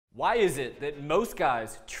Why is it that most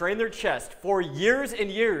guys train their chest for years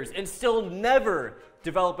and years and still never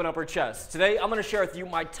develop an upper chest? Today, I'm gonna share with you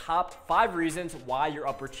my top 5 reasons why your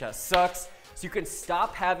upper chest sucks, so you can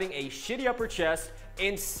stop having a shitty upper chest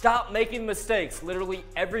and stop making mistakes literally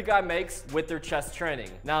every guy makes with their chest training.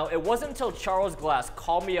 Now, it wasn't until Charles Glass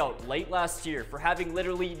called me out late last year for having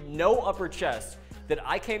literally no upper chest that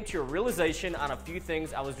I came to a realization on a few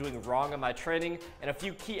things I was doing wrong in my training and a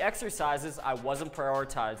few key exercises I wasn't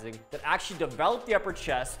prioritizing that actually developed the upper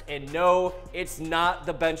chest. And no, it's not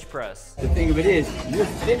the bench press. The thing of it is, you're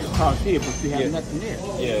sitting across here, but you have nothing there.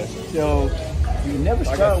 Yeah. So you never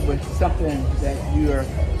start with something that you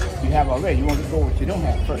have already. You want to go with what you don't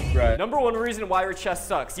have first. Right. Number 1 reason why your chest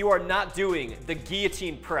sucks, you are not doing the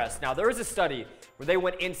guillotine press. Now, there was a study where they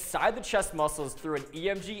went inside the chest muscles through an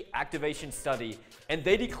EMG activation study, and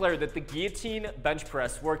they declared that the guillotine bench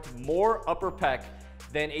press worked more upper pec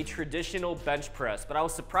than a traditional bench press. But I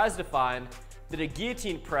was surprised to find that a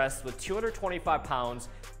guillotine press with 225 pounds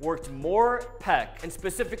worked more pec, and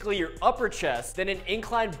specifically your upper chest, than an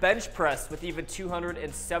incline bench press with even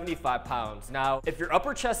 275 pounds. Now, if your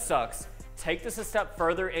upper chest sucks, take this a step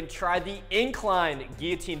further and try the incline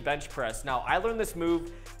guillotine bench press. Now, I learned this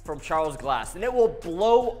move from Charles Glass, and it will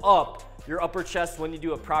blow up your upper chest when you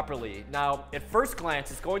do it properly. Now, at first glance,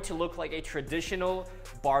 it's going to look like a traditional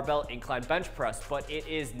barbell incline bench press, but it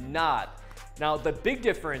is not. Now, the big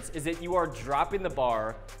difference is that you are dropping the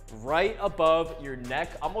bar right above your neck,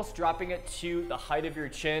 almost dropping it to the height of your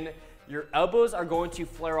chin. Your elbows are going to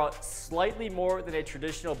flare out slightly more than a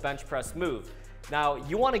traditional bench press move. Now,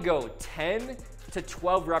 you want to go 10 to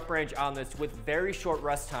 12 rep range on this with very short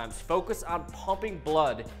rest times. Focus on pumping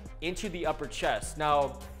blood into the upper chest.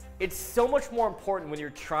 Now, it's so much more important when you're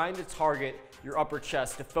trying to target your upper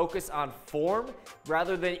chest to focus on form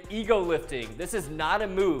rather than ego lifting. This is not a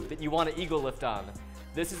move that you want to ego lift on.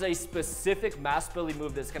 This is a specific mass building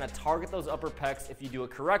move that's going to target those upper pecs if you do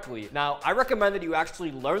it correctly. Now, I recommend that you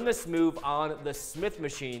actually learn this move on the Smith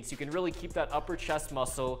machine so you can really keep that upper chest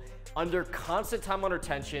muscle under constant time under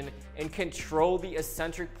tension and control the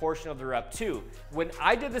eccentric portion of the rep too. When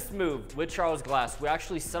I did this move with Charles Glass, we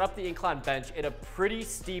actually set up the incline bench at a pretty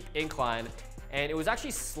steep incline, and it was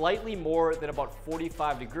actually slightly more than about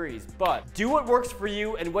 45 degrees. But do what works for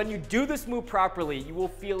you, and when you do this move properly, you will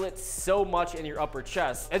feel it so much in your upper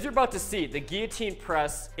chest. As you're about to see, the guillotine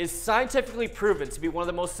press is scientifically proven to be one of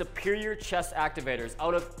the most superior chest activators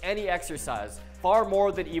out of any exercise, far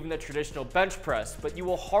more than even the traditional bench press, but you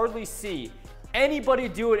will hardly see anybody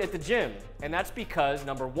do it at the gym. And that's because,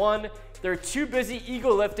 number 1, they're too busy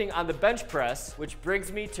ego lifting on the bench press, which brings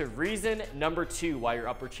me to reason number 2 why your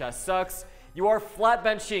upper chest sucks. You are flat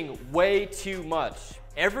benching way too much.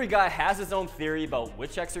 Every guy has his own theory about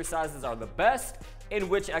which exercises are the best and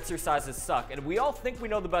which exercises suck, and we all think we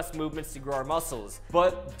know the best movements to grow our muscles.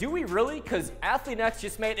 But do we really? Because AthleanX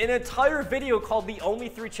just made an entire video called the only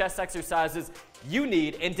 3 chest exercises you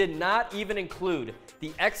need and did not even include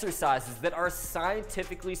the exercises that are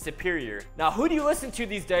scientifically superior. Now, who do you listen to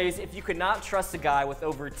these days if you could not trust a guy with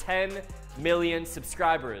over 10 million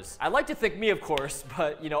subscribers? I'd like to think me, of course,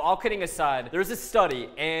 but all kidding aside, there's a study,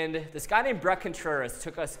 and this guy named Brett Contreras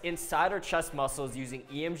took us inside our chest muscles using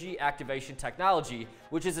EMG activation technology,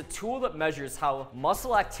 which is a tool that measures how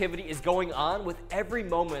muscle activity is going on with every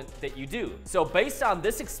moment that you do. So based on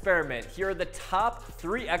this experiment, here are the top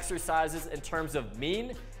 3 exercises in terms of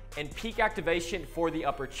mean and peak activation for the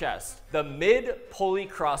upper chest: the mid pulley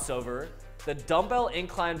crossover, the dumbbell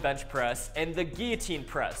incline bench press, and the guillotine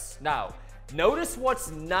press. Now, notice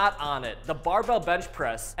what's not on it: the barbell bench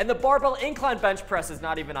press, and the barbell incline bench press is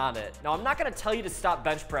not even on it. Now, I'm not gonna tell you to stop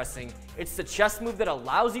bench pressing. It's the chest move that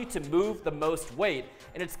allows you to move the most weight,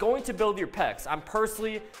 and it's going to build your pecs. I'm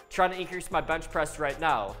personally trying to increase my bench press right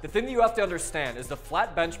now. The thing that you have to understand is the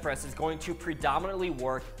flat bench press is going to predominantly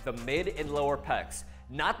work the mid and lower pecs,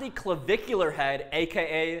 not the clavicular head,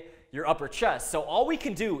 aka your upper chest. So all we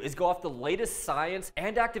can do is go off the latest science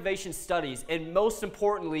and activation studies, and most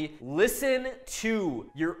importantly, listen to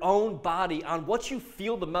your own body on what you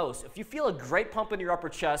feel the most. If you feel a great pump in your upper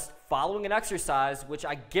chest following an exercise, which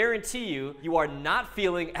I guarantee you are not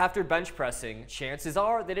feeling after bench pressing, chances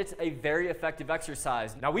are that it's a very effective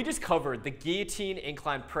exercise. Now, we just covered the guillotine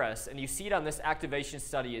incline press, and you see it on this activation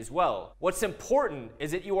study as well. What's important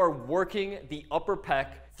is that you are working the upper pec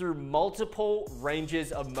through multiple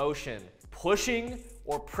ranges of motion, pushing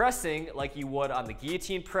or pressing like you would on the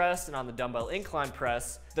guillotine press and on the dumbbell incline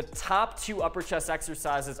press. The top 2 upper chest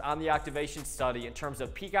exercises on the activation study in terms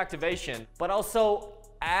of peak activation, but also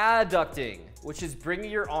adducting, which is bringing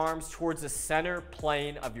your arms towards the center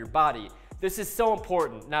plane of your body. This is so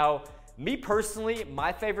important. Now, Me personally,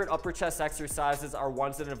 my favorite upper chest exercises are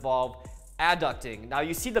ones that involve adducting. Now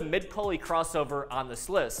you see the mid-pulley crossover on this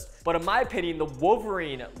list, but in my opinion, the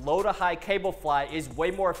Wolverine low to high cable fly is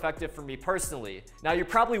way more effective for me personally. Now you're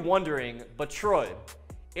probably wondering, but Troy,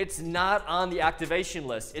 it's not on the activation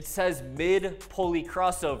list. It says mid-pulley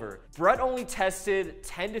crossover. Brett only tested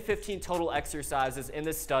 10 to 15 total exercises in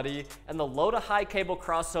this study, and the low to high cable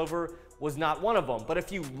crossover was not one of them. But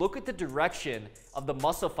if you look at the direction of the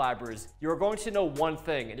muscle fibers, you're going to know one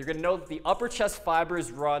thing, and you're going to know that the upper chest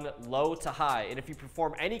fibers run low to high. And if you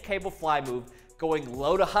perform any cable fly move going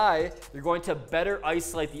low to high, you're going to better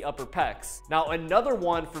isolate the upper pecs. Now, another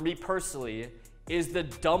one for me personally is the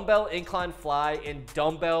dumbbell incline fly and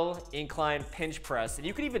dumbbell incline pinch press. And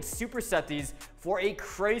you can even superset these for a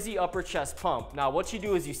crazy upper chest pump. Now, what you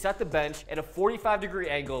do is you set the bench at a 45-degree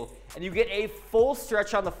angle and you get a full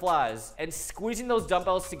stretch on the flies, and squeezing those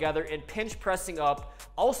dumbbells together and pinch pressing up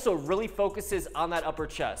also really focuses on that upper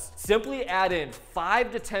chest. Simply add in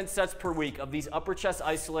 5 to 10 sets per week of these upper chest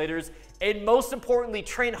isolators, and most importantly,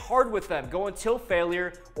 train hard with them. Go until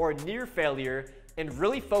failure or near failure, and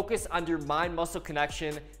really focus on your mind-muscle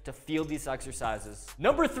connection to feel these exercises.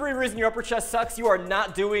 Number 3 reason your upper chest sucks, you are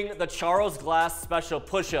not doing the Charles Glass special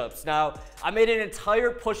push-ups. Now, I made an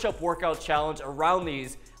entire push-up workout challenge around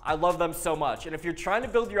these. I love them so much. And if you're trying to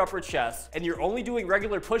build your upper chest and you're only doing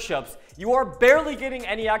regular push-ups, you are barely getting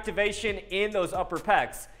any activation in those upper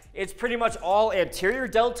pecs. It's pretty much all anterior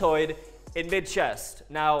deltoid and mid-chest.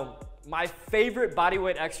 Now, my favorite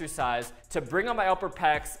bodyweight exercise to bring on my upper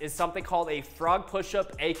pecs is something called a frog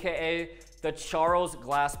push-up, aka the Charles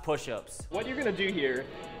Glass push-ups. What you're gonna do here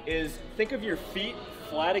is think of your feet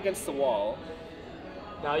flat against the wall.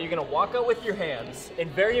 Now you're gonna walk out with your hands, and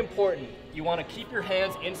very important, you wanna keep your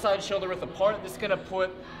hands inside shoulder width apart. This is gonna put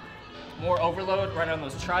more overload right on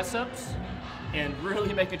those triceps and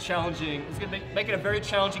really make it challenging. It's gonna make it a very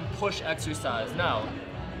challenging push exercise. Now,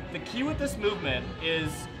 the key with this movement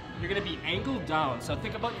is you're gonna be angled down. So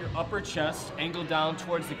think about your upper chest angled down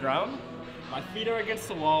towards the ground. My feet are against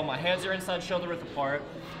the wall, my hands are inside shoulder width apart.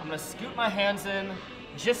 I'm gonna scoot my hands in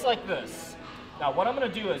just like this. Now what I'm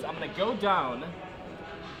gonna do is I'm gonna go down,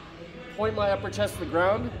 point my upper chest to the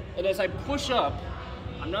ground, and as I push up,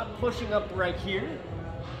 I'm not pushing up right here,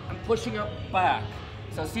 I'm pushing up back.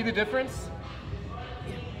 So see the difference?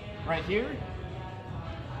 Right here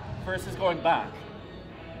versus going back.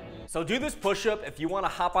 So do this push-up if you want to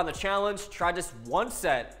hop on the challenge. Try just one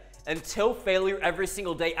set until failure every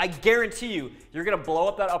single day. I guarantee you, you're going to blow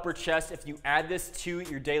up that upper chest if you add this to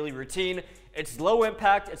your daily routine. It's low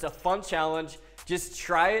impact. It's a fun challenge. Just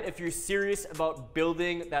try it if you're serious about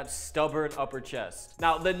building that stubborn upper chest.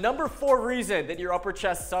 Now, the number 4 reason that your upper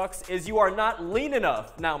chest sucks is you are not lean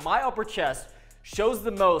enough. Now, my upper chest shows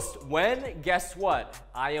the most when, guess what?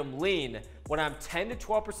 I am lean. When I'm 10 to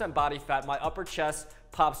 12% body fat, my upper chest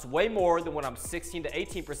pops way more than when I'm 16 to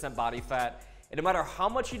 18% body fat. And no matter how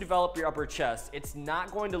much you develop your upper chest, it's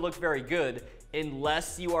not going to look very good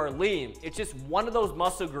unless you are lean. It's just one of those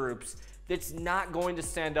muscle groups that's not going to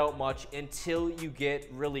stand out much until you get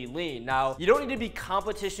really lean. Now, you don't need to be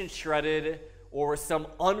competition shredded or some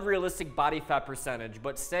unrealistic body fat percentage,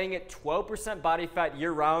 but staying at 12% body fat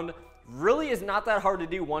year round really is not that hard to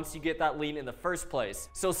do once you get that lean in the first place.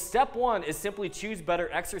 So step 1 is simply choose better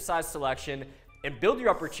exercise selection and build your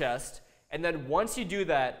upper chest. And then once you do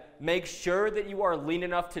that, make sure that you are lean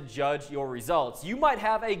enough to judge your results. You might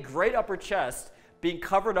have a great upper chest being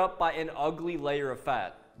covered up by an ugly layer of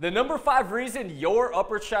fat. The number 5 reason your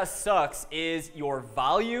upper chest sucks is your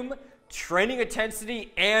volume, training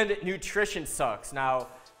intensity, and nutrition sucks. Now,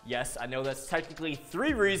 yes, I know that's technically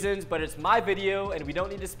 3 reasons, but it's my video and we don't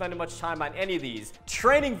need to spend much time on any of these.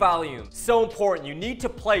 Training volume, so important. You need to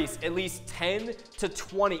place at least 10 to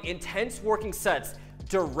 20 intense working sets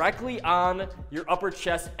directly on your upper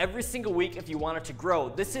chest every single week if you want it to grow.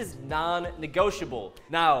 This is non-negotiable.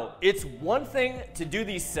 Now, it's one thing to do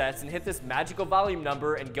these sets and hit this magical volume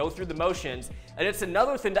number and go through the motions, and it's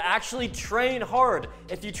another thing to actually train hard.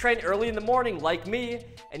 If you train early in the morning like me,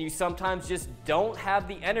 and you sometimes just don't have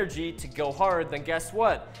the energy to go hard, then guess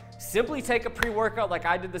what? Simply take a pre-workout like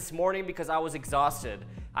I did this morning because I was exhausted.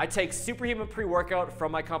 I take Superhuman pre-workout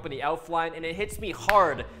from my company Outfline, and it hits me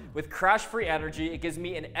hard with crash-free energy. It gives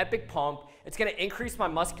me an epic pump. It's gonna increase my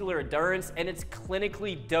muscular endurance, and it's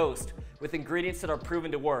clinically dosed with ingredients that are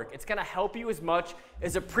proven to work. It's gonna help you as much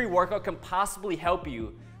as a pre-workout can possibly help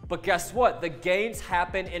you. But guess what? The gains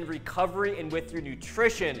happen in recovery and with your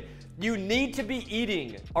nutrition. You need to be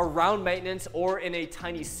eating around maintenance or in a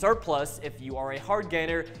tiny surplus if you are a hard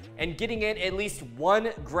gainer, and getting in at least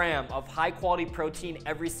 1 gram of high quality protein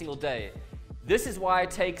every single day. This is why I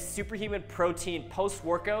take superhuman protein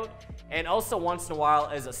post-workout and also once in a while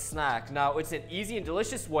as a snack. Now, it's an easy and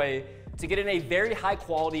delicious way to get in a very high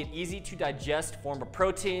quality and easy to digest form of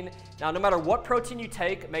protein. Now, no matter what protein you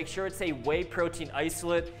take, make sure it's a whey protein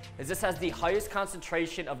isolate, as this has the highest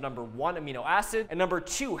concentration of number 1 amino acid, and number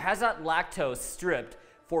 2 has that lactose stripped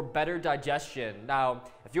for better digestion. Now,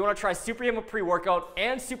 if you want to try Superhuman pre-workout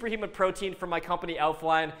and Superhuman protein from my company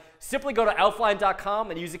Elfline, simply go to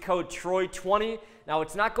elfline.com and use the code TROY20. Now,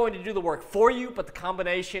 it's not going to do the work for you, but the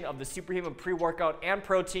combination of the Superhuman pre-workout and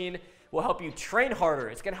protein will help you train harder.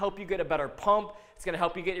 It's going to help you get a better pump. It's going to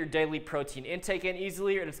help you get your daily protein intake in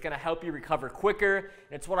easier, and it's going to help you recover quicker.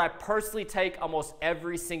 And it's what I personally take almost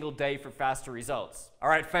every single day for faster results. All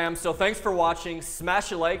right, fam, so thanks for watching.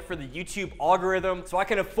 Smash a like for the YouTube algorithm so I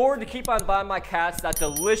can afford to keep on buying my cats that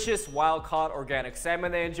delicious wild-caught organic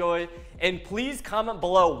salmon they enjoy. And please comment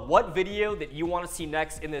below what video that you want to see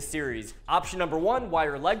next in this series. Option number 1, why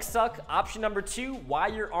your legs suck. Option number 2, why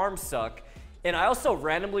your arms suck. And I also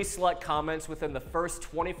randomly select comments within the first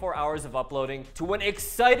 24 hours of uploading to win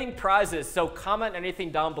exciting prizes. So comment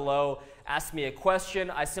anything down below, ask me a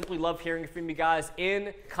question. I simply love hearing from you guys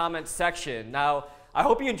in comment section. Now, I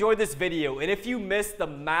hope you enjoyed this video, and if you missed the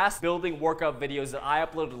mass building workout videos that I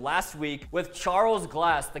uploaded last week with Charles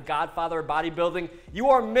Glass, the godfather of bodybuilding, you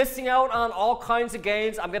are missing out on all kinds of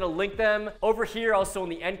gains. I'm gonna link them over here, also in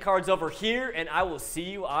the end cards over here, and I will see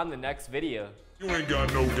you on the next video. You ain't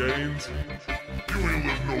got no gains. You ain't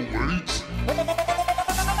lift no weights.